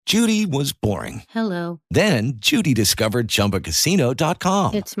Judy was boring. Hello. Then Judy discovered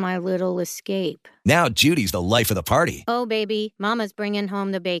ChumbaCasino.com. It's my little escape. Now Judy's the life of the party. Oh, baby, mama's bringing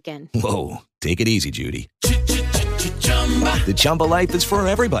home the bacon. Whoa, take it easy, Judy. The Chumba life is for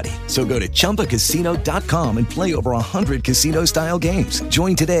everybody. So go to ChumbaCasino.com and play over 100 casino-style games.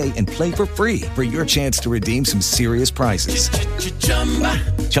 Join today and play for free for your chance to redeem some serious prizes.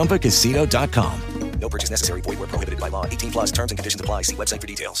 ChumbaCasino.com. No purchase necessary. Void where prohibited by law. 18 plus terms and conditions apply. See website for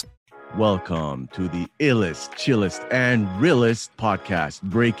details. Welcome to the illest, chillest, and realest podcast,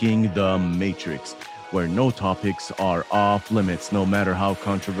 Breaking the Matrix, where no topics are off limits, no matter how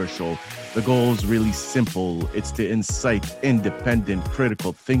controversial. The goal's really simple. It's to incite independent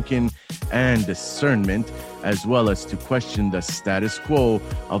critical thinking and discernment, as well as to question the status quo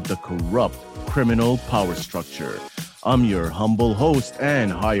of the corrupt criminal power structure. I'm your humble host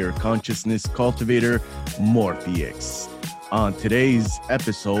and higher consciousness cultivator, Morpheus. On today's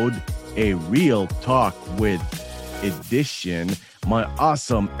episode, a real talk with edition, my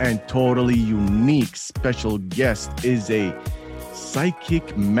awesome and totally unique special guest is a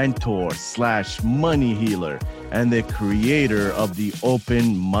psychic mentor / money healer and the creator of the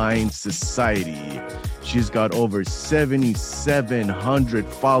Open Mind Society. She's got over 7,700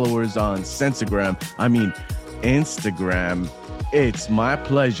 followers on Instagram. It's my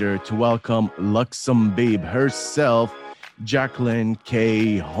pleasure to welcome Luxem Babe herself, Jacqueline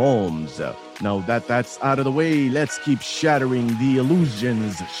K. Holmes. Now that that's out of the way, let's keep shattering the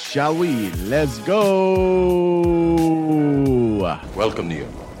illusions, shall we? Let's go! Welcome, Neo.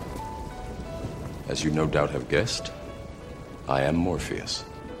 As you no doubt have guessed, I am Morpheus.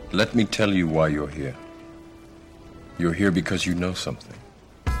 Let me tell you why you're here. You're here because you know something.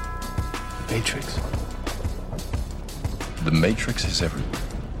 The Matrix. The Matrix is everywhere.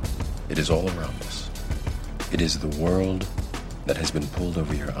 It is all around us. It is the world that has been pulled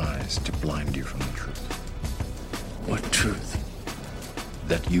over your eyes to blind you from the truth. What truth?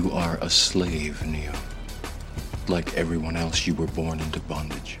 That you are a slave, Neo. Like everyone else, you were born into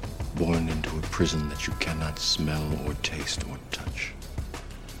bondage. Born into a prison that you cannot smell or taste or touch.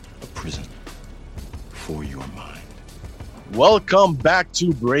 A prison for your mind. Welcome back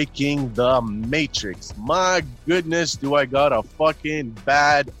to Breaking the Matrix. My goodness, do I got a fucking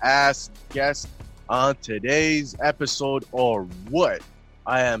badass guest on today's episode or what?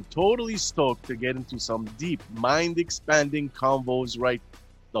 I am totally stoked to get into some deep mind-expanding convos right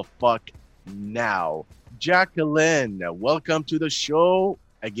the fuck now. Jacqueline, welcome to the show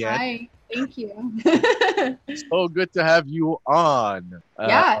again. Hi, thank you. So good to have you on.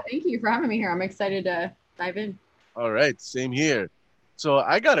 Thank you for having me here. I'm excited to dive in. All right, same here. So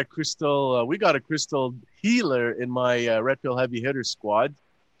I got a crystal, we got a crystal healer in my Red Pill Heavy Hitter squad.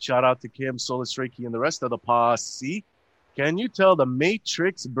 Shout out to Kim, Solus Reiki, and the rest of the posse. Can you tell the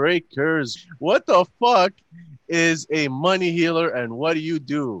Matrix Breakers what the fuck is a money healer and what do you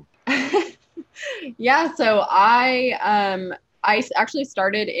do? So I actually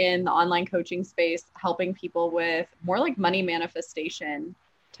started in the online coaching space, helping people with more like money manifestation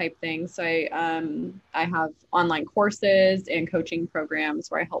type things. So I have online courses and coaching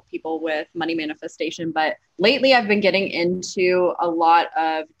programs where I help people with money manifestation. But lately I've been getting into a lot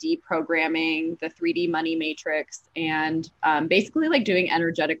of deprogramming the 3D money matrix and basically like doing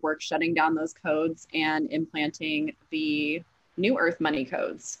energetic work, shutting down those codes and implanting the new earth money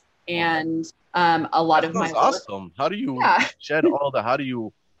codes. And a lot of my awesome. How do you shed all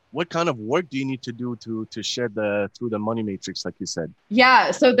the, what kind of work do you need to do to shed through the money matrix, like you said?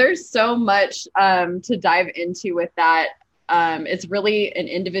 Yeah, so there's so much to dive into with that. It's really an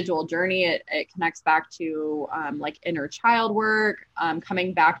individual journey. It connects back to like inner child work,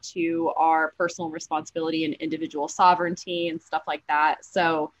 coming back to our personal responsibility and individual sovereignty and stuff like that.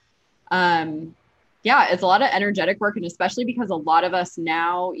 So it's a lot of energetic work, and especially because a lot of us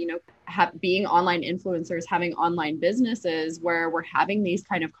now, being online influencers, having online businesses where we're having these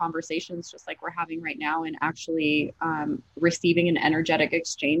kind of conversations just like we're having right now and actually receiving an energetic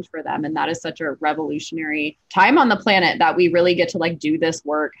exchange for them. And that is such a revolutionary time on the planet that we really get to like do this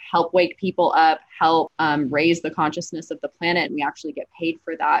work, help wake people up, help raise the consciousness of the planet. And we actually get paid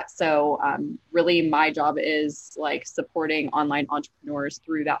for that. So really my job is like supporting online entrepreneurs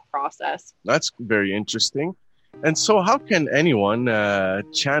through that process. That's very interesting. And so how can anyone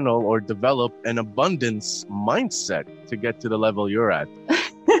channel or develop an abundance mindset to get to the level you're at?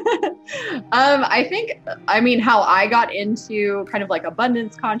 How I got into kind of like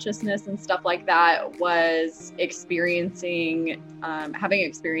abundance consciousness and stuff like that was having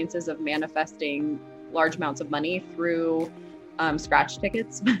experiences of manifesting large amounts of money through scratch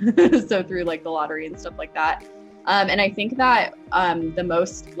tickets. So through like the lottery and stuff like that. And I think that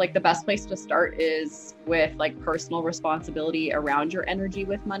the best place to start is with like personal responsibility around your energy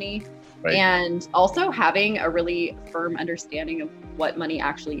with money. Right. And also having a really firm understanding of what money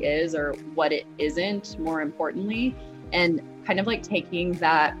actually is or what it isn't, more importantly, and kind of like taking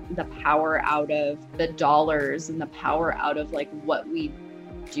the power out of the dollars and the power out of like what we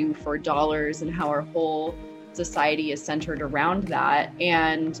do for dollars and how our whole society is centered around that,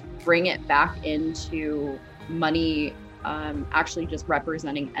 and bring it back into money actually just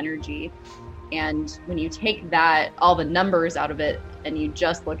representing energy. And when you take all the numbers out of it, and you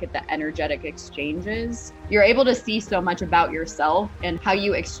just look at the energetic exchanges, you're able to see so much about yourself and how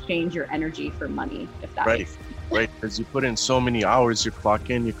you exchange your energy for money, if that makes sense. Right, because you put in so many hours, you clock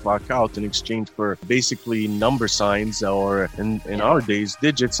in, you clock out in exchange for basically number signs, or in our days,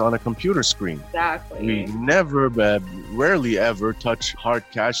 digits on a computer screen. Exactly. We rarely ever touch hard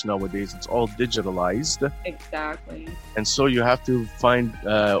cash nowadays. It's all digitalized. Exactly. And so you have to find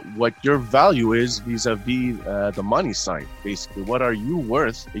what your value is vis-a-vis the money sign. Basically, what are you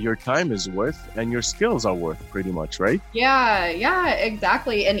worth, your time is worth, and your skills are worth, pretty much, right? Yeah,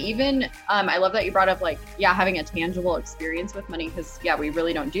 exactly. And even, I love that you brought up having a tangible experience with money, because we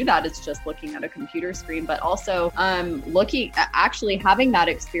really don't do that. It's just looking at a computer screen, but also actually having that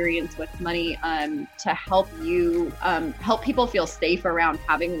experience with money to help you help people feel safe around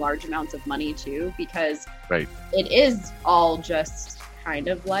having large amounts of money too, because it is all just kind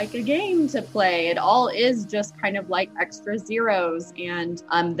of like a game to play. It all is just kind of like extra zeros, and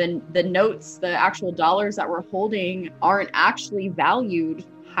the notes, the actual dollars that we're holding aren't actually valued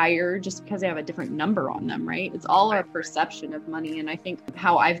higher just because they have a different number on them, right? It's all our perception of money. And I think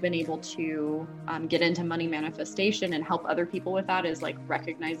how I've been able to get into money manifestation and help other people with that is like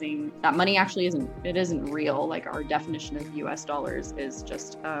recognizing that money actually isn't real. Like our definition of US dollars is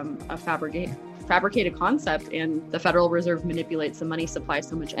just a fabricated concept, and the Federal Reserve manipulates the money supply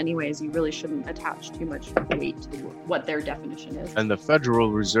so much anyways, you really shouldn't attach too much weight to what their definition is. And the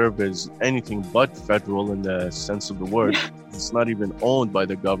Federal Reserve is anything but federal in the sense of the word. It's not even owned by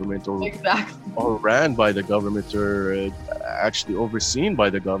the government or ran by the government or actually overseen by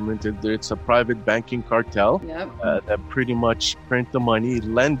the government. It's a private banking cartel that pretty much print the money,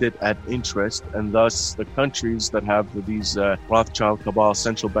 lend it at interest, and thus the countries that have these Rothschild cabal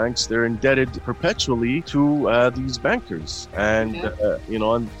central banks, they're indebted perpetually to these bankers. And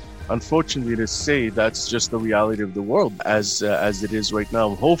unfortunately to say, that's just the reality of the world as it is right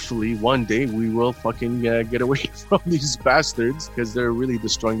now. Hopefully one day we will fucking get away from these bastards, because they're really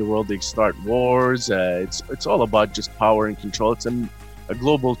destroying the world. They start wars. It's all about just power and control. It's a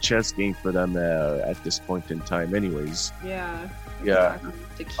global chess game for them at this point in time anyways. Exactly.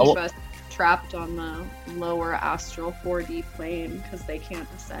 To keep us trapped on the lower astral 4D plane because they can't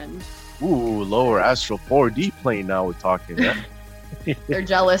ascend. Ooh, lower astral 4D plane, now we're talking. They're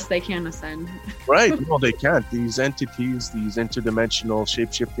jealous they can't ascend. Right. No, they can't. These entities, these interdimensional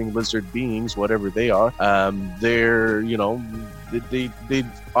shape-shifting lizard beings, whatever they are, they're, they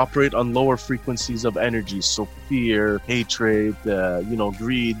operate on lower frequencies of energy. So fear, hatred,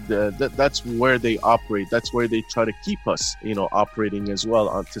 greed, that's where they operate. That's where they try to keep us, operating as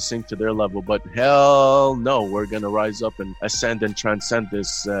well to sync to their level. But hell no, we're going to rise up and ascend and transcend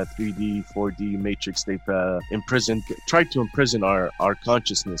this 3D, 4D matrix they've tried to imprison our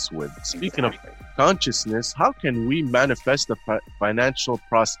consciousness with. Speaking of consciousness, how can we manifest a financial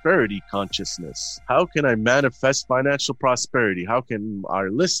prosperity consciousness? How can I manifest financial prosperity? How can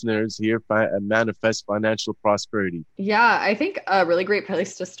our listeners here manifest financial prosperity? Yeah, I think a really great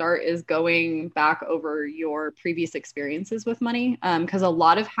place to start is going back over your previous experiences with money, because a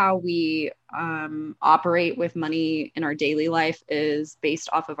lot of how we operate with money in our daily life is based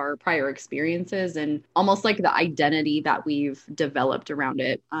off of our prior experiences and almost like the identity that we've developed around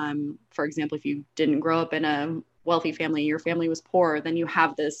it. For example, if you didn't grow up in a wealthy family, your family was poor, then you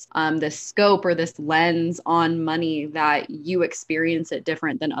have this scope or this lens on money that you experience it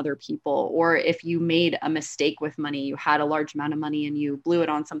different than other people. Or if you made a mistake with money, you had a large amount of money and you blew it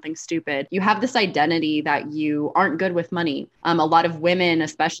on something stupid, you have this identity that you aren't good with money. A lot of women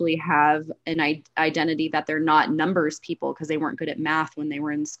especially have an identity that they're not numbers people because they weren't good at math when they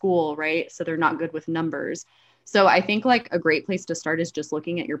were in school, right? So they're not good with numbers. So I think like a great place to start is just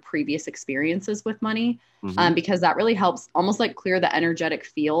looking at your previous experiences with money, because that really helps almost like clear the energetic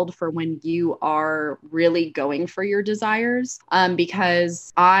field for when you are really going for your desires.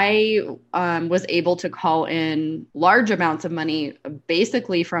 Because I was able to call in large amounts of money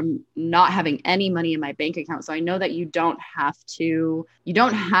basically from not having any money in my bank account. So I know that you don't have to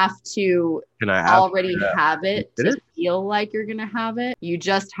can I have already have it to feel like you're going to have it. You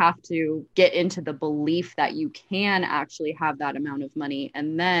just have to get into the belief that you can actually have that amount of money.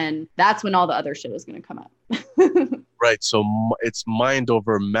 And then that's when all the other shit is going to come up. Right. So it's mind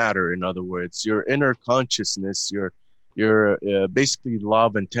over matter. In other words, your inner consciousness, your basically law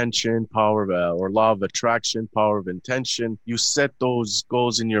of intention, power or law of attraction, power of intention. You set those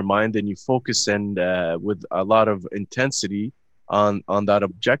goals in your mind and you focus and with a lot of intensity on that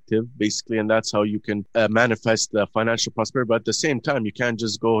objective, basically, and that's how you can manifest the financial prosperity. But at the same time, you can't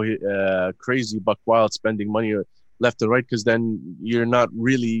just go crazy buck wild spending money left and right, because then you're not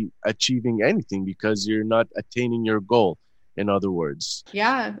really achieving anything because you're not attaining your goal. In other words.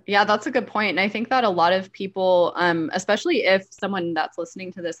 Yeah, that's a good point. And I think that a lot of people, especially if someone that's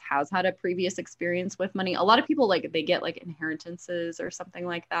listening to this has had a previous experience with money, a lot of people they get inheritances or something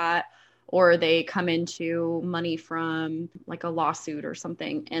like that, or they come into money from a lawsuit or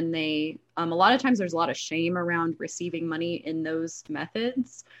something. And they, a lot of times there's a lot of shame around receiving money in those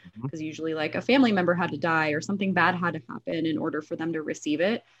methods, because usually a family member had to die or something bad had to happen in order for them to receive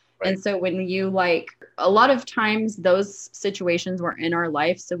it. Right. And so when you a lot of times those situations were in our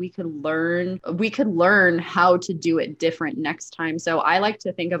life, so we could learn how to do it different next time. So I like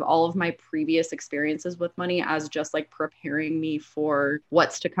to think of all of my previous experiences with money as just preparing me for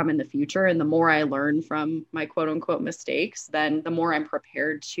what's to come in the future. And the more I learn from my quote unquote mistakes, then the more I'm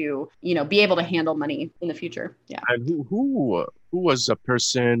prepared to, be able to handle money in the future. Yeah. And who was a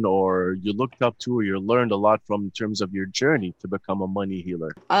person or you looked up to or you learned a lot from in terms of your journey to become a money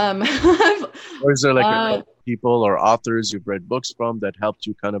healer? Or is there people or authors you've read books from that helped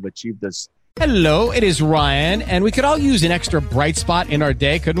you kind of achieve this? Hello, it is Ryan, and we could all use an extra bright spot in our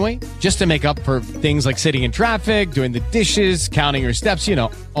day, couldn't we? Just to make up for things like sitting in traffic, doing the dishes, counting your steps,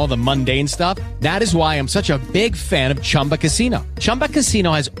 all the mundane stuff. That is why I'm such a big fan of Chumba Casino. Chumba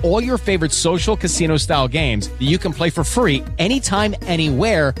Casino has all your favorite social casino style games that you can play for free anytime,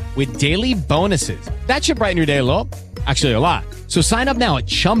 anywhere with daily bonuses. That should brighten your day a little. Actually, a lot. So sign up now at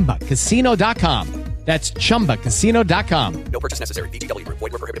ChumbaCasino.com. That's ChumbaCasino.com. No purchase necessary. VGW Group.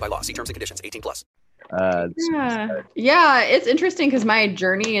 Void where prohibited by law. See terms and conditions. 18+. Yeah, it's interesting because my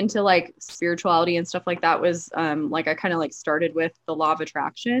journey into spirituality and stuff like that was I kind of started with the law of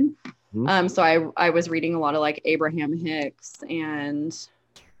attraction. So I was reading a lot of Abraham Hicks and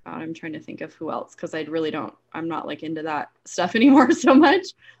I'm trying to think of who else, because I'm not into that stuff anymore so much.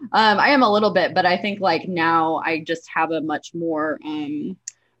 I am a little bit, but I think now I just have a much more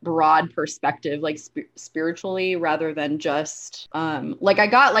broad perspective, spiritually, rather than just I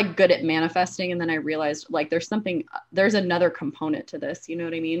got good at manifesting, and then I realized there's another component to this, you know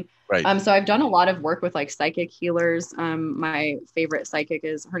what I mean? Right. So I've done a lot of work with psychic healers. My favorite psychic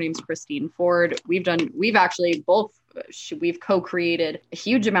her name's Christine Ford. We've co-created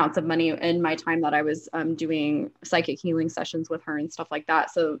huge amounts of money in my time that I was doing psychic healing sessions with her and stuff like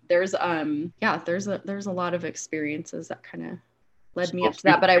that. So there's a lot of experiences that kind of led me up to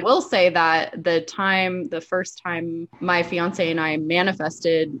that. But I will say that the first time my fiance and I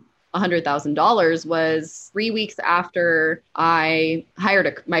manifested $100,000 was 3 weeks after I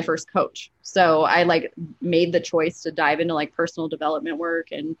hired my first coach. So I made the choice to dive into personal development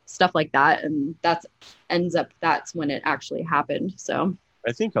work and stuff like that. And that's when it actually happened. So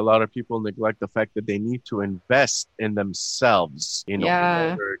I think a lot of people neglect the fact that they need to invest in themselves, in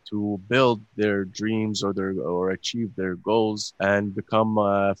order to build their dreams or achieve their goals and become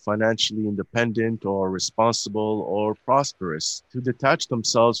financially independent or responsible or prosperous. To detach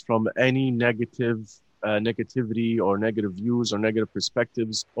themselves from any negativity or negative views or negative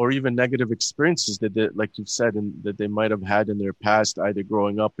perspectives or even negative experiences that they, like you've said, that they might have had in their past, either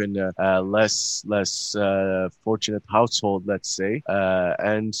growing up in a less fortunate household, let's say,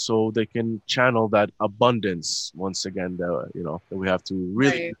 and so they can channel that abundance once again that we have to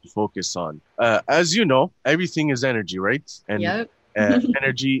really focus on. As you know, everything is energy, right? And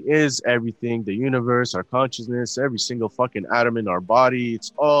energy is everything, the universe, our consciousness, every single fucking atom in our body,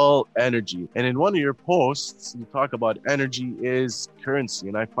 it's all energy. And in one of your posts, you talk about energy is currency,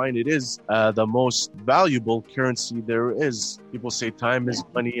 and I find it is the most valuable currency there is. People say time is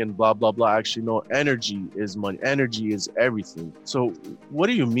money and blah, blah, blah. Actually, no, energy is money. Energy is everything. So what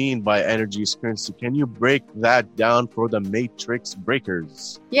do you mean by energy is currency? Can you break that down for the matrix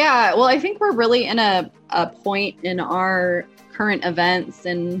breakers? Yeah, well, I think we're really in a point in our current events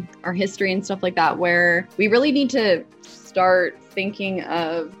and our history and stuff like that where we really need to start thinking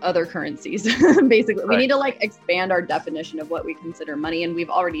of other currencies. Basically, we need to expand our definition of what we consider money, and we've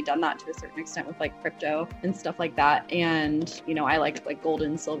already done that to a certain extent with crypto and stuff like that. And I like gold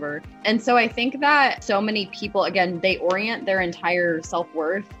and silver. And so I think that so many people, again, they orient their entire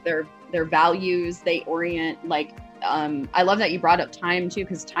self-worth, their their values. They orient like, I love that you brought up time too,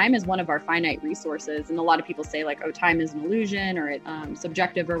 because time is one of our finite resources. And a lot of people say like, oh, time is an illusion or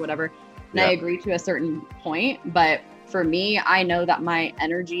subjective or whatever. And I agree to a certain point, but for me, I know that my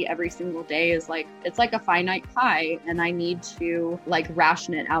energy every single day is like, it's like a finite pie, and I need to like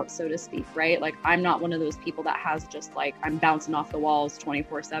ration it out, so to speak, right? Like, I'm not one of those people that has just like, I'm bouncing off the walls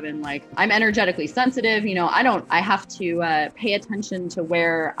 24/7. Like, I'm energetically sensitive, you know, I have to pay attention to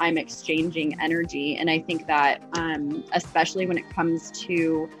where I'm exchanging energy. And I think that, especially when it comes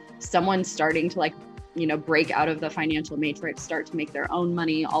to someone starting to like, you know, break out of the financial matrix, start to make their own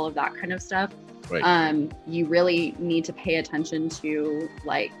money, all of that kind of stuff. Right. You really need to pay attention to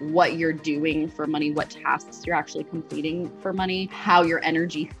like what you're doing for money, what tasks you're actually completing for money, how your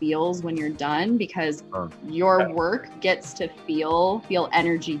energy feels when you're done, because your work gets to feel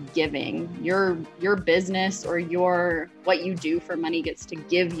energy giving. Your business or what you do for money gets to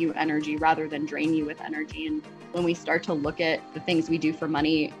give you energy rather than drain you with energy. And when we start to look at the things we do for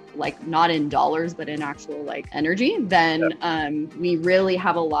money, like not in dollars, but in actual like energy, then we really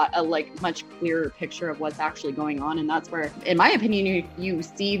have a much clearer picture of what's actually going on. And that's where, in my opinion, you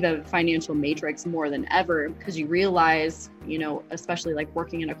see the financial matrix more than ever, because you realize, you know, especially like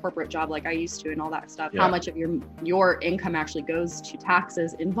working in a corporate job like I used to and all that stuff, how much of your income actually goes to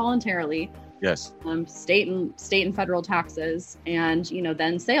taxes involuntarily. Yes. State and federal taxes, and, you know,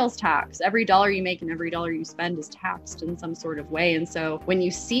 then sales tax. Every dollar you make and every dollar you spend is taxed in some sort of way. And so when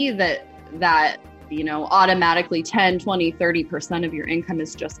you see that, you know, automatically 10, 20, 30% of your income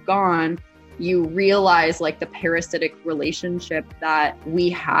is just gone, you realize like the parasitic relationship that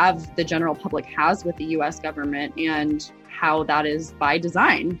the general public has with the US government, and how that is by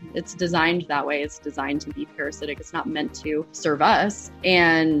design. It's designed that way. It's designed to be parasitic. It's not meant to serve us.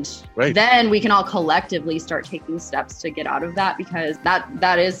 And then we can all collectively start taking steps to get out of that, because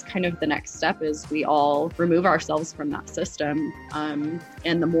that is kind of the next step, is we all remove ourselves from that system.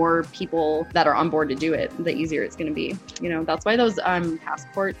 And the more people that are on board to do it, the easier it's going to be. You know, that's why those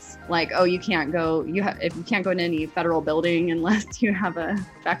passports, like, oh, you can't go into any federal building unless you have a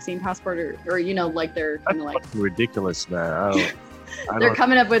vaccine passport, or you know, like they're kind of like ridiculous, man. They're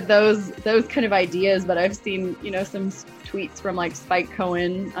coming up with those kind of ideas, but I've seen, you know, some tweets from like Spike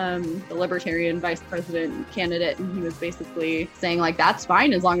Cohen, the Libertarian vice president candidate, and he was basically saying like, that's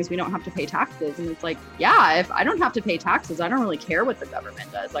fine as long as we don't have to pay taxes. And it's like, yeah, if I don't have to pay taxes, I don't really care what the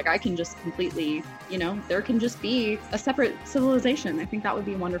government does. Like, I can just completely, you know, there can just be a separate civilization. I think that would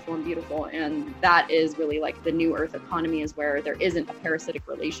be wonderful and beautiful. And that is really like the new earth economy, is where there isn't a parasitic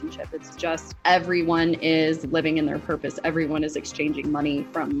relationship. It's just everyone is living in their purpose. Everyone is exchanging money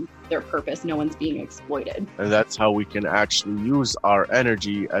from their purpose. No one's being exploited. And that's how we can actually use our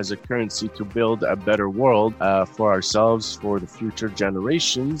energy as a currency to build a better world for ourselves, for the future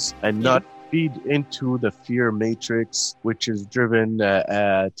generations, and not feed into the fear matrix, which is driven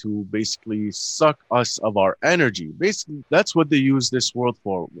to basically suck us of our energy. Basically, that's what they use this world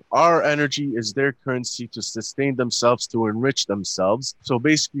for. Our energy is their currency to sustain themselves, to enrich themselves. So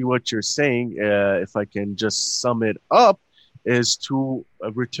basically what you're saying, if I can just sum it up, is to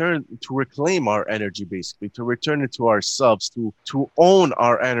reclaim our energy, basically, to return it to ourselves, to own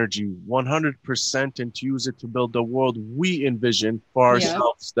our energy 100%, and to use it to build the world we envision for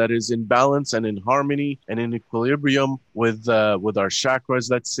ourselves, that is in balance and in harmony and in equilibrium with our chakras,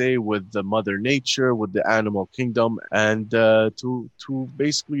 let's say, with the mother nature, with the animal kingdom, and to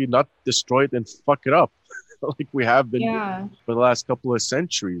basically not destroy it and fuck it up. Like we have been for the last couple of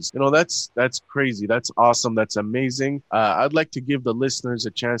centuries. You know, that's crazy. That's awesome. That's amazing. I'd like to give the listeners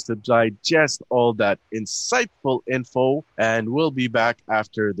a chance to digest all that insightful info, and we'll be back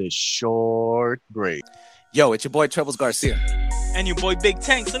after this short break. Yo, it's your boy Trebles Garcia. And your boy Big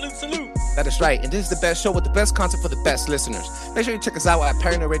Tank. Salute, salute. That is right. And this is the best show with the best content for the best listeners. Make sure you check us out at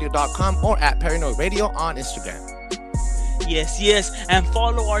paranoidradio.com or at Paranoid Radio on Instagram. Yes, and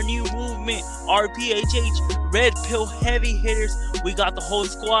follow our new movement, RPHH, Red Pill Heavy Hitters. We got the whole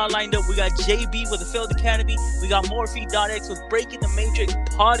squad lined up. We got JB with the Failed Academy. We got Morphe.x with Breaking the Matrix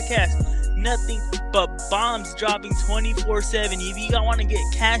podcast. Nothing but bombs dropping 24/7. If you want to get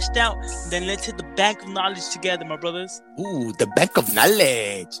cashed out, then let's hit the bank of knowledge together, my brothers. Ooh, the bank of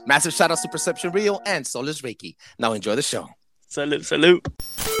knowledge. Massive shout outs to Perception Rio and Soulless Reiki. Now enjoy the show. Salute.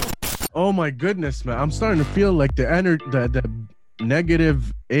 Oh my goodness, man! I'm starting to feel like the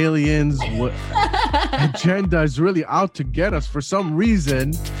negative aliens agenda is really out to get us. For some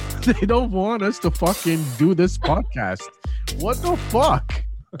reason, they don't want us to fucking do this podcast. What the fuck?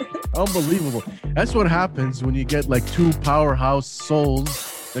 Unbelievable. That's what happens when you get like two powerhouse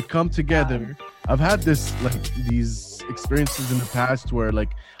souls that come together. I've had these experiences in the past where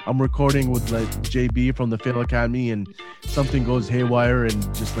like I'm recording with like JB from the Fail Academy and something goes haywire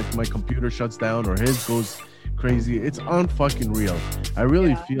and just like my computer shuts down or his goes crazy. It's unfucking real. I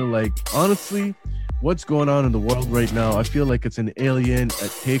really feel like, honestly, what's going on in the world right now, I feel like it's an alien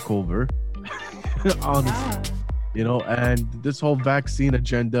takeover. Honestly. You know, and this whole vaccine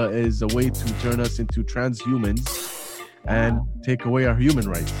agenda is a way to turn us into transhumans and take away our human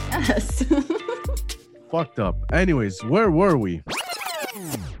rights. Yes. Fucked up. Anyways, where were we?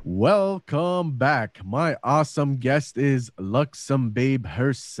 Welcome back. My awesome guest is Luxem Babe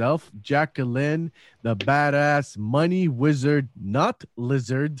herself, Jacqueline, the badass money wizard, not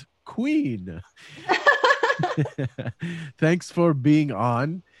lizard queen. Thanks for being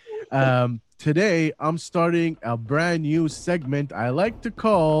on. Today, I'm starting a brand new segment I like to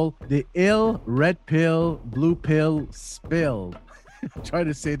call the Ill Red Pill, Blue Pill Spill. Try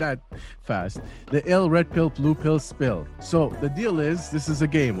to say that fast. The Ill Red Pill, Blue Pill Spill. So the deal is, this is a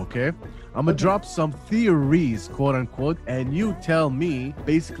game, okay? I'm gonna drop some theories, quote unquote, and you tell me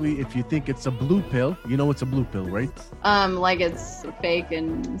basically if you think it's a blue pill. You know what's a blue pill, right? Like it's fake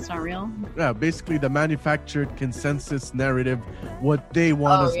and it's not real. Yeah, basically the manufactured consensus narrative, what they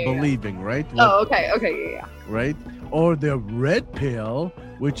want us believing, right? Okay, Right? Or the red pill,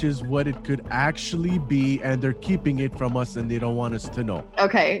 which is what it could actually be, and they're keeping it from us and they don't want us to know.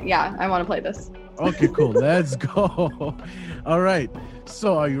 Okay, yeah, I want to play this. Okay, cool. Let's go. All right.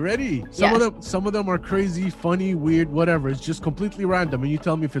 So, are you ready? Some of them are crazy, funny, weird, whatever. It's just completely random, and you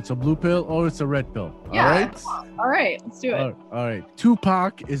tell me if it's a blue pill or it's a red pill. Yeah. All right. All right. Let's do it. All right.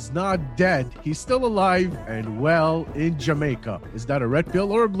 Tupac is not dead. He's still alive and well in Jamaica. Is that a red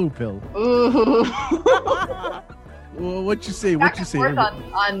pill or a blue pill? Ooh. Well, what you say? Back and forth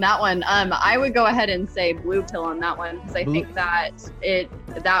on that one. I would go ahead and say blue pill on that one because I think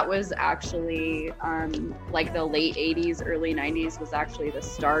that was actually like the late 80s, early 90s was actually the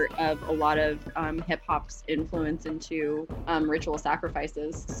start of a lot of hip hop's influence into ritual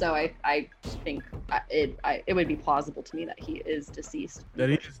sacrifices. So I think it would be plausible to me that he is deceased. That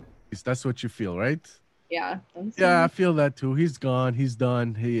he is deceased. That's what you feel, right? Yeah. Yeah, I feel that too. He's gone. He's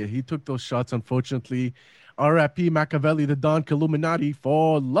done. He took those shots, unfortunately. R.I.P. Machiavelli, the Don Illuminati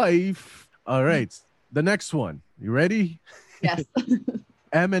for life. All right. The next one. You ready? Yes.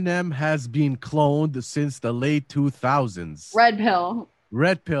 Eminem has been cloned since the late 2000s. Red pill.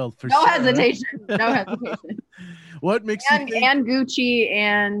 Red pill for no sure. Hesitation. No hesitation. What makes you think? And Gucci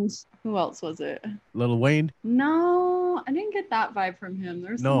and who else was it? Lil Wayne? No, I didn't get that vibe from him.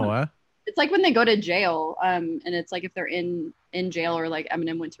 There's no, It's like when they go to jail, and it's like if they're in jail or like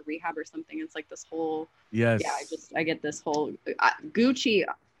Eminem went to rehab or something. It's like this whole I get this whole Gucci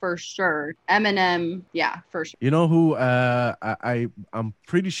for sure. Eminem, yeah, for sure. You know who I'm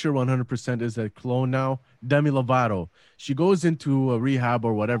pretty sure 100% is a clone now? Demi Lovato. She goes into a rehab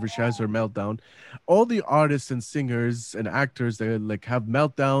or whatever. She has her meltdown. All the artists and singers and actors that like have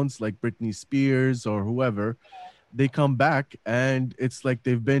meltdowns, like Britney Spears or whoever, they come back and it's like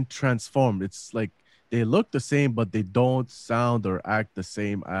they've been transformed. It's like they look the same, but they don't sound or act the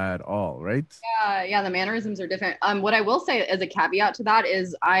same at all, right? Yeah, the mannerisms are different. What I will say as a caveat to that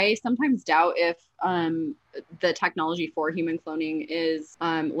is I sometimes doubt if the technology for human cloning is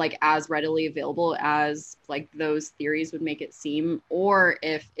like as readily available as like those theories would make it seem, or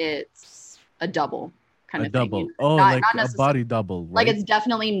if it's a double. Kind of double. Thing. Like a body double. Right? Like it's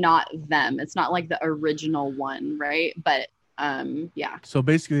definitely not them. It's not like the original one, right? But yeah. So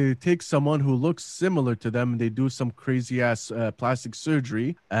basically, they take someone who looks similar to them and they do some crazy ass plastic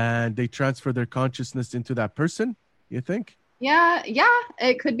surgery and they transfer their consciousness into that person. You think? Yeah,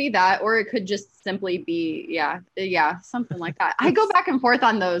 it could be that, or it could just simply be, something like that. I go back and forth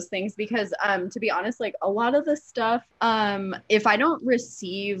on those things because, to be honest, like a lot of the stuff, if I don't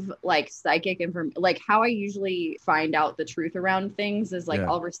receive like psychic information, like how I usually find out the truth around things is like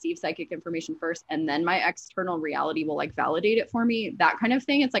I'll receive psychic information first, and then my external reality will like validate it for me. That kind of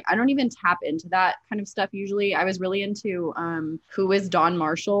thing. It's like I don't even tap into that kind of stuff usually. I was really into Who is Don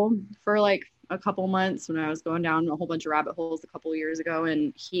Marshall for like a couple months when I was going down a whole bunch of rabbit holes a couple of years ago,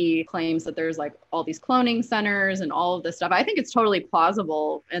 and he claims that there's like all these cloning centers and all of this stuff. I think it's totally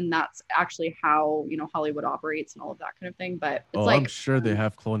plausible, and that's actually how Hollywood operates and all of that kind of thing. But it's I'm sure they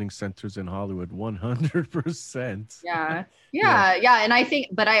have cloning centers in Hollywood, 100%. Yeah, and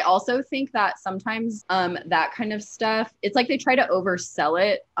I also think that sometimes that kind of stuff, it's like they try to oversell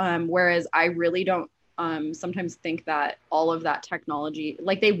it, whereas I really don't sometimes think that all of that technology,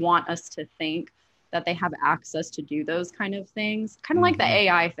 like they want us to think that they have access to do those kind of things. Kind of like the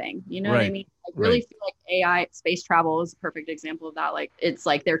AI thing, you know what I mean? I really feel like AI, space travel is a perfect example of that. Like, it's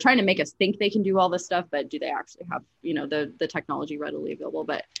like they're trying to make us think they can do all this stuff, but do they actually have, you know, the technology readily available?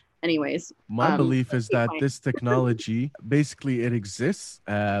 But anyways, my belief is that this technology, basically it exists,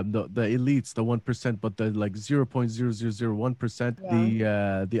 the elites, the 1%, but the like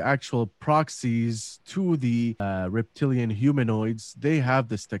 0.0001%, the actual proxies to the reptilian humanoids, they have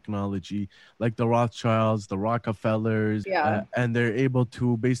this technology, like the Rothschilds, the Rockefellers, and they're able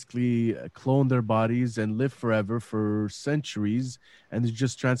to basically clone their bodies and live forever for centuries, and they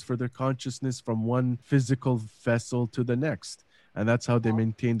just transfer their consciousness from one physical vessel to the next. And that's how they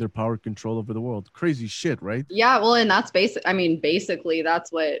maintain their power control over the world. Crazy shit, right? Yeah, well, and that's basically that's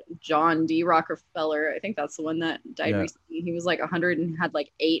what John D. Rockefeller, I think that's the one that died recently. He was like 100 and had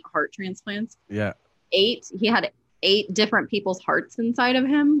like 8 heart transplants. Yeah. He had 8 different people's hearts inside of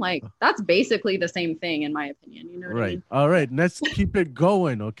him. Like, that's basically the same thing, in my opinion. You know what I mean? All right, let's keep it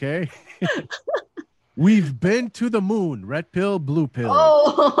going, okay? We've been to the moon. Red pill, blue pill.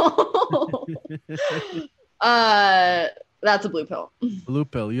 Oh. That's a blue pill. Blue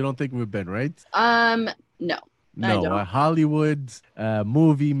pill. You don't think we've been, right? No. Hollywood,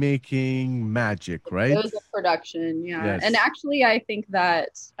 movie making magic, right? It was a production, yeah. Yes. And actually, I think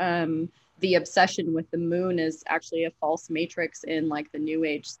that the obsession with the moon is actually a false matrix in like the new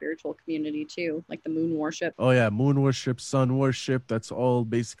age spiritual community too, like the moon worship. Oh yeah, moon worship, sun worship. That's all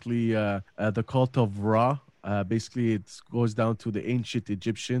basically the cult of Ra. Basically, it goes down to the ancient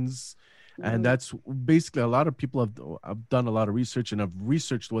Egyptians. And that's basically, a lot of people have done a lot of research, and I've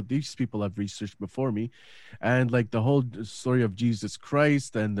researched what these people have researched before me. And like the whole story of Jesus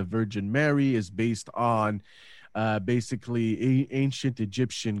Christ and the Virgin Mary is based on basically ancient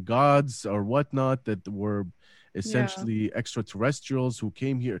Egyptian gods or whatnot that were essentially extraterrestrials who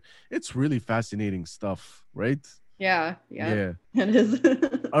came here. It's really fascinating stuff, right? Yeah. It is.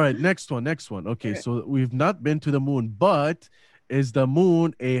 All right, next one. Okay, so we've not been to the moon, but is the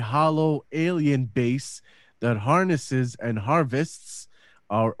moon a hollow alien base that harnesses and harvests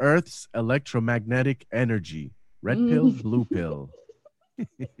our Earth's electromagnetic energy? Red pill, blue pill.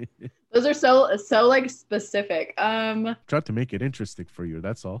 Those are so like specific. Try to make it interesting for you,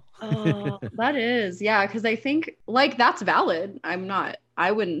 that's all. That is, because I think like that's valid.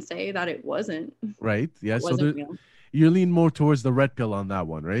 I wouldn't say that it wasn't. Right, yeah. So you lean more towards the red pill on that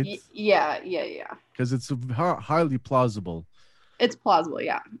one, right? Yeah. Because it's highly plausible. It's plausible,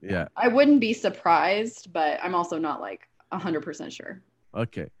 yeah. I wouldn't be surprised, but I'm also not like 100% sure.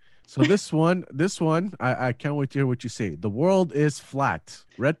 Okay. So this one, I can't wait to hear what you say. The world is flat.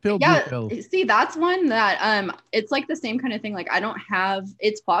 Red pill, blue pill. See, that's one that it's like the same kind of thing. Like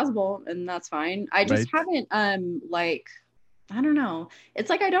it's plausible and that's fine. I just haven't I don't know.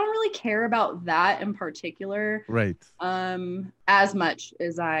 It's like I don't really care about that in particular. Right. As much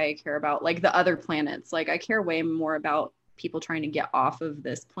as I care about like the other planets. Like I care way more about people trying to get off of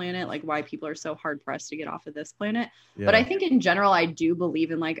this planet, like why people are so hard pressed to get off of this planet. But I think in general, I do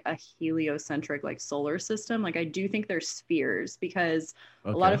believe in like a heliocentric like solar system. Like I do think there's spheres because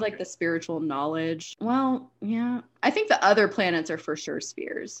a lot of like the spiritual knowledge. Well, yeah, I think the other planets are for sure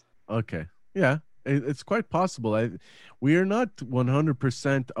spheres. Okay. Yeah. It's quite possible. We are not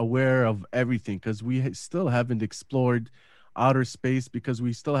 100% aware of everything because we still haven't explored outer space, because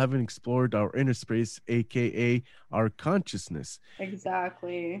we still haven't explored our inner space, aka our consciousness.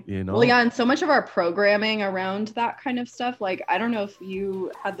 Exactly. You know? Well, yeah, and so much of our programming around that kind of stuff, like I don't know if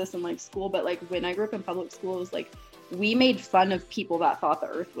you had this in like school, but like when I grew up in public school, it was like we made fun of people that thought the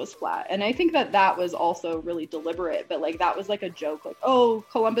earth was flat. And I think that was also really deliberate, but like that was like a joke, like, oh,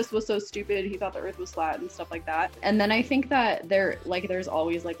 Columbus was so stupid, he thought the earth was flat and stuff like that. And then I think that there's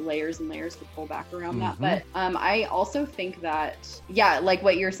always like layers and layers to pull back around that. But I also think that, like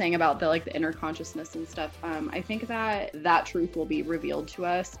what you're saying about the inner consciousness and stuff, I think that truth will be revealed to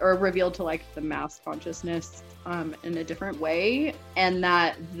us, or revealed to like the mass consciousness in a different way. And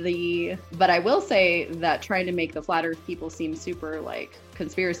but I will say that trying to make the flat earth people seem super like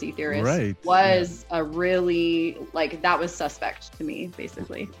conspiracy theorists was a really like, that was suspect to me,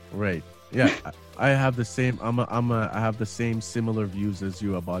 basically. Right. Yeah. I have the same, I have the same similar views as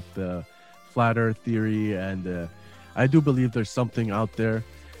you about the flat earth theory. And I do believe there's something out there.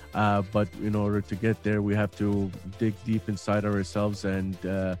 But in order to get there, we have to dig deep inside ourselves and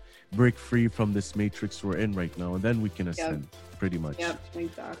break free from this matrix we're in right now. And then we can ascend, pretty much. Yep,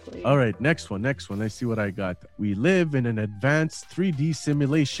 exactly. All right, next one. Let's see what I got. We live in an advanced 3D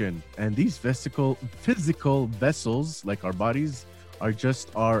simulation, and these physical vessels, like our bodies, are just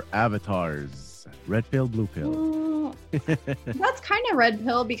our avatars. Red pill, blue pill. Well, that's kind of red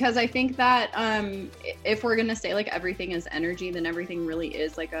pill, because I think that if we're gonna say like everything is energy, then everything really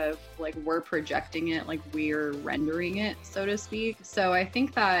is like we're projecting it, like we're rendering it, so to speak. So I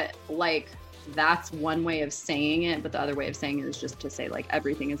think that like that's one way of saying it, but the other way of saying it is just to say like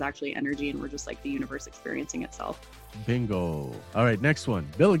everything is actually energy and we're just like the universe experiencing itself. Bingo. All right, next one.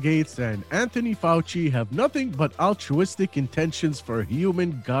 Bill Gates and Anthony Fauci have nothing but altruistic intentions for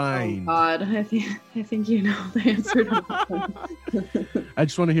humankind. Oh God, I think you know the answer to that. I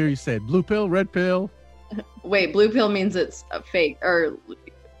just want to hear you say it. Blue pill, red pill. Wait, blue pill means it's a fake, or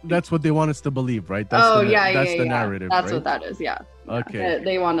that's what they want us to believe, right? That's that's the narrative. That's right? What that is. Yeah. Okay.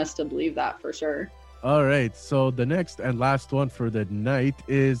 They want us to believe that for sure. All right. So the next and last one for the night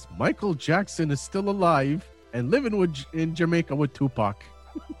is Michael Jackson is still alive and living in Jamaica with Tupac.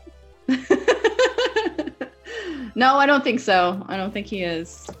 No, I don't think so. I don't think he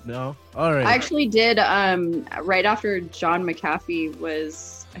is. No? All right. I actually did, right after John McAfee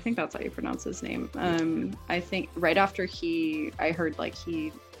was, I think that's how you pronounce his name. I think right after I heard like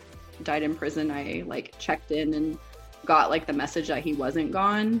he died in prison, I like checked in and got like the message that he wasn't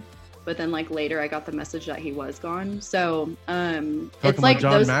gone. But then like later I got the message that he was gone. So it's like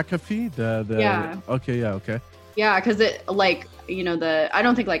John McAfee? Yeah. Okay, yeah, okay. Yeah, because it like, you know, I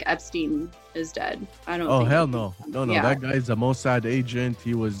don't think like Epstein is dead. I don't think hell no. No, Yeah. That guy's a Mossad agent.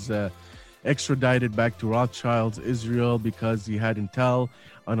 He was extradited back to Rothschild's Israel because he had intel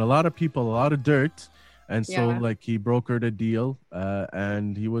on a lot of people, a lot of dirt. And so like he brokered a deal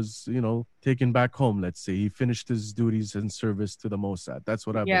and he was, you know, taken back home, let's say. He finished his duties in service to the Mossad. That's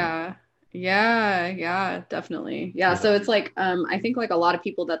what I believe. Yeah, definitely. Yeah, so it's like I think like a lot of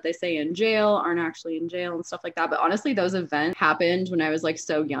people that they say in jail aren't actually in jail and stuff like that. But honestly, those events happened when I was like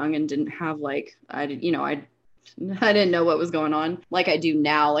so young and didn't have like I didn't know what was going on like I do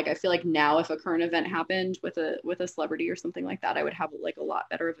now. Like I feel like now if a current event happened with a celebrity or something like that, I would have like a lot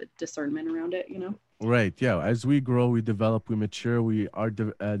better of a discernment around it, you know? Right. Yeah. As we grow, we develop, we mature, we are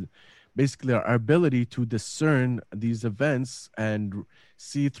basically our ability to discern these events and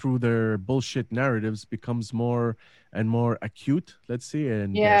see through their bullshit narratives becomes more and more acute, let's say,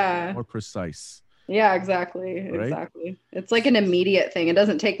 and more precise. Yeah, exactly. Right? Exactly. It's like an immediate thing. It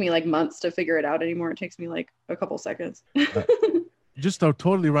doesn't take me like months to figure it out anymore. It takes me like a couple seconds. Just a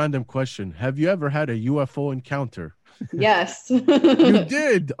totally random question. Have you ever had a UFO encounter? Yes. You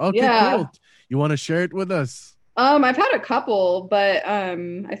did? Okay, cool. You want to share it with us? I've had a couple, but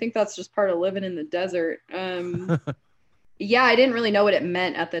I think that's just part of living in the desert. Yeah, I didn't really know what it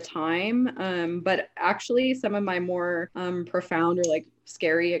meant at the time. But actually some of my more profound or like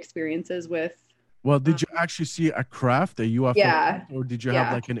scary experiences with did you actually see a craft, a UFO? Yeah. Or did you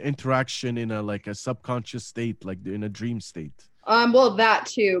have like an interaction in a subconscious state, like in a dream state? Well, that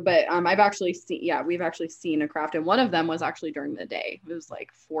too, but we've actually seen a craft, and one of them was actually during the day. It was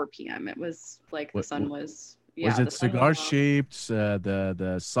like 4 p.m. It was like the sun was. Was it cigar shaped,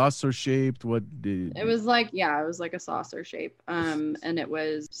 the saucer shaped? It was like, it was like a saucer shape. And it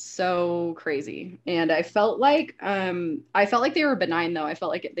was so crazy. And I felt like they were benign though. I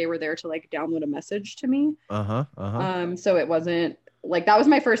felt like they were there to like download a message to me. So it wasn't like, that was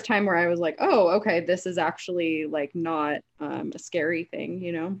my first time where I was like, oh, okay, this is actually like not a scary thing,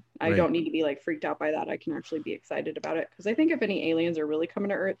 you know? I don't need to be like freaked out by that. I can actually be excited about it. Because I think if any aliens are really coming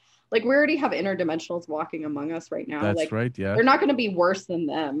to Earth, like we already have interdimensionals walking among us right now. That's like, right, yeah. They're not going to be worse than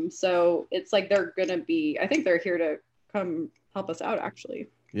them. So it's like they're going to be, I think they're here to come help us out, actually.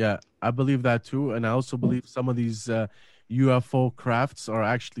 Yeah, I believe that too. And I also believe some of these UFO crafts are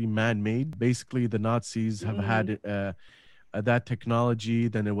actually man-made. Basically, the Nazis have had that technology,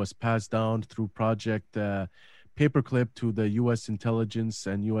 then it was passed down through Project Paperclip to the U.S. intelligence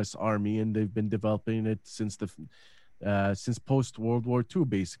and U.S. Army, and they've been developing it since post World War II,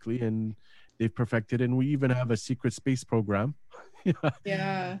 basically, and they've perfected it. And we even have a secret space program.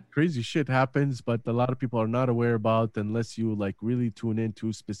 Yeah, crazy shit happens, but a lot of people are not aware about unless you like really tune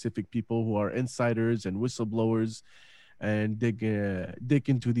into specific people who are insiders and whistleblowers and dig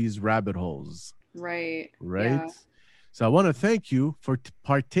into these rabbit holes. Right. Yeah. So I want to thank you for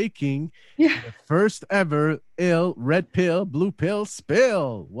partaking in the first ever red pill, blue pill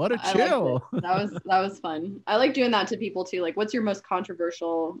spill. What a chill. That was fun. I like doing that to people too. Like, what's your most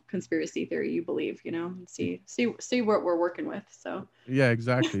controversial conspiracy theory you believe, you know, see what we're working with. So yeah,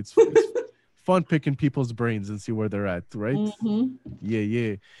 exactly. It's fun picking people's brains and see where they're at, right? Mm-hmm.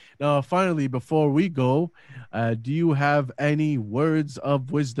 Yeah. Now, finally, before we go, do you have any words of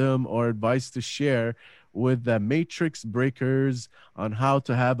wisdom or advice to share with the Matrix breakers on how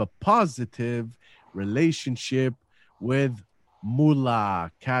to have a positive relationship with moolah,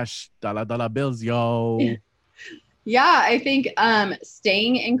 cash, dollar bills, yo? Yeah, I think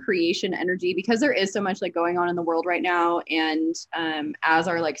staying in creation energy, because there is so much like going on in the world right now. And as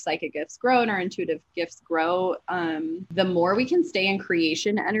our like psychic gifts grow and our intuitive gifts grow, the more we can stay in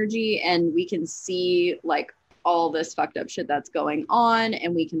creation energy and we can see like all this fucked up shit that's going on,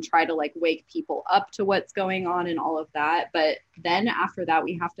 and we can try to like wake people up to what's going on and all of that. But then after that,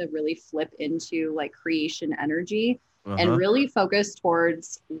 we have to really flip into like creation energy. And really focus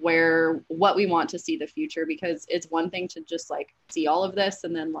towards what we want to see the future, because it's one thing to just like see all of this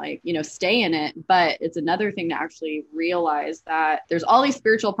and then like, you know, stay in it. But it's another thing to actually realize that there's all these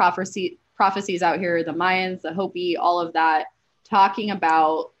spiritual prophecies out here, the Mayans, the Hopi, all of that, talking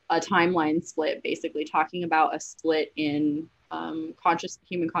about a timeline split, basically talking about a split in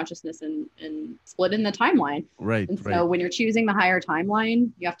human consciousness and split in the timeline. Right. And so when you're choosing the higher timeline,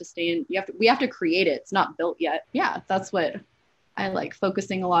 you have to we have to create it. It's not built yet. Yeah. That's what I like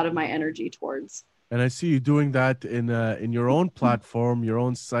focusing a lot of my energy towards. And I see you doing that in your own platform, your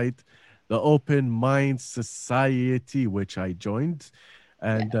own site, the Open Mind Society, which I joined,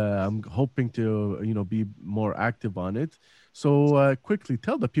 and I'm hoping to, you know, be more active on it. So quickly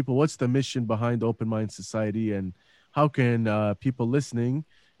tell the people, what's the mission behind the Open Mind Society, and how can people listening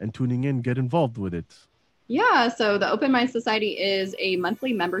and tuning in get involved with it? Yeah, so the Open Mind Society is a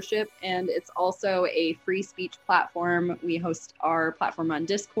monthly membership, and it's also a free speech platform. We host our platform on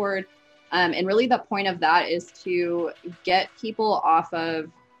Discord. And really the point of that is to get people off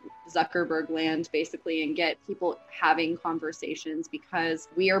of Zuckerberg land, basically, and get people having conversations, because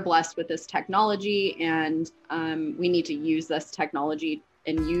we are blessed with this technology, and we need to use this technology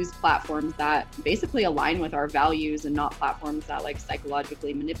and use platforms that basically align with our values, and not platforms that like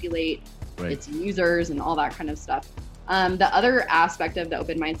psychologically manipulate its users and all that kind of stuff. The other aspect of the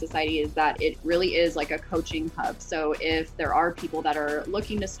Open Mind Society is that it really is like a coaching hub. So if there are people that are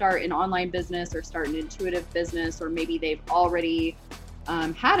looking to start an online business or start an intuitive business, or maybe they've already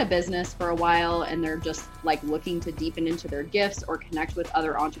had a business for a while and they're just like looking to deepen into their gifts or connect with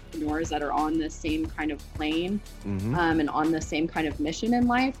other entrepreneurs that are on the same kind of plane, and on the same kind of mission in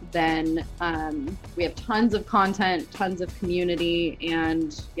life, then we have tons of content, tons of community,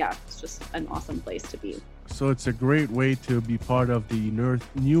 and yeah, it's just an awesome place to be. So it's a great way to be part of the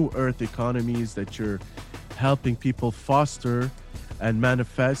new earth economies that you're helping people foster and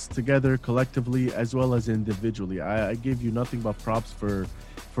manifest together collectively as well as individually. I give you nothing but props for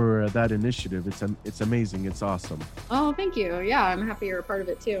that initiative. It's amazing. It's awesome. Oh, thank you. Yeah, I'm happy you're a part of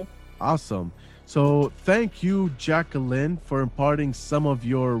it too. Awesome. So thank you, Jacqueline, for imparting some of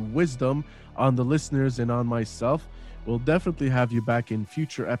your wisdom on the listeners and on myself. We'll definitely have you back in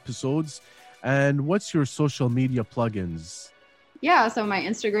future episodes. And what's your social media plugins? Yeah, so my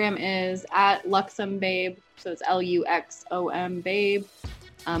Instagram is @LuxomBabe. So it's LUXOM Babe.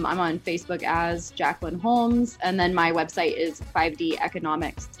 I'm on Facebook as Jacqueline Holmes. And then my website is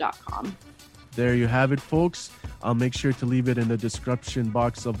 5deconomics.com. There you have it, folks. I'll make sure to leave it in the description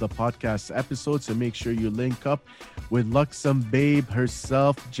box of the podcast episode. So make sure you link up with Luxom Babe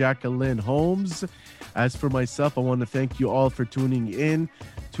herself, Jacqueline Holmes. As for myself, I want to thank you all for tuning in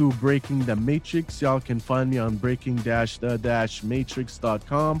to Breaking the Matrix. Y'all can find me on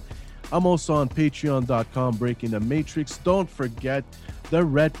breaking-the-matrix.com. I'm also on patreon.com, Breaking the Matrix. Don't forget the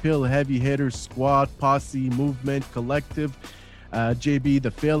Red Pill Heavy Hitters Squad, Posse, Movement, Collective, JB,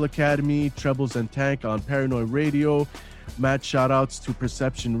 the Fail Academy, Trebles and Tank on Paranoid Radio. Mad shout-outs to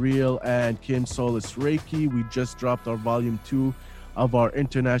Perception Real and Kim Solis Reiki. We just dropped our Volume 2 of our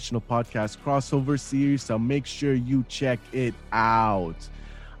international podcast crossover series, so make sure you check it out.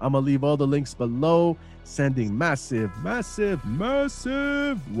 I'm going to leave all the links below, sending massive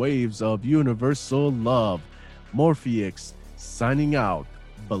waves of universal love. Morpheus signing out.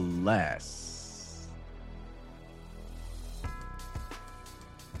 Bless.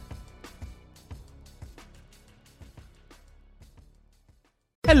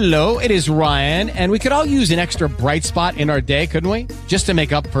 Hello, it is Ryan, and we could all use an extra bright spot in our day, couldn't we? Just to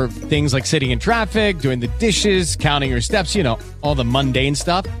make up for things like sitting in traffic, doing the dishes, counting your steps, you know, all the mundane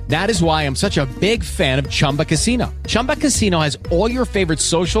stuff. That is why I'm such a big fan of Chumba Casino. Chumba Casino has all your favorite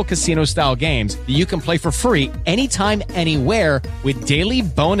social casino-style games that you can play for free anytime, anywhere with daily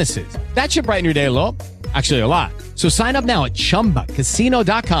bonuses. That should brighten your day a little. Actually, a lot. So sign up now at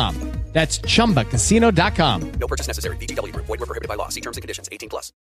ChumbaCasino.com. That's ChumbaCasino.com. No purchase necessary. VGW Group. Void where prohibited by law. See terms and conditions. 18+.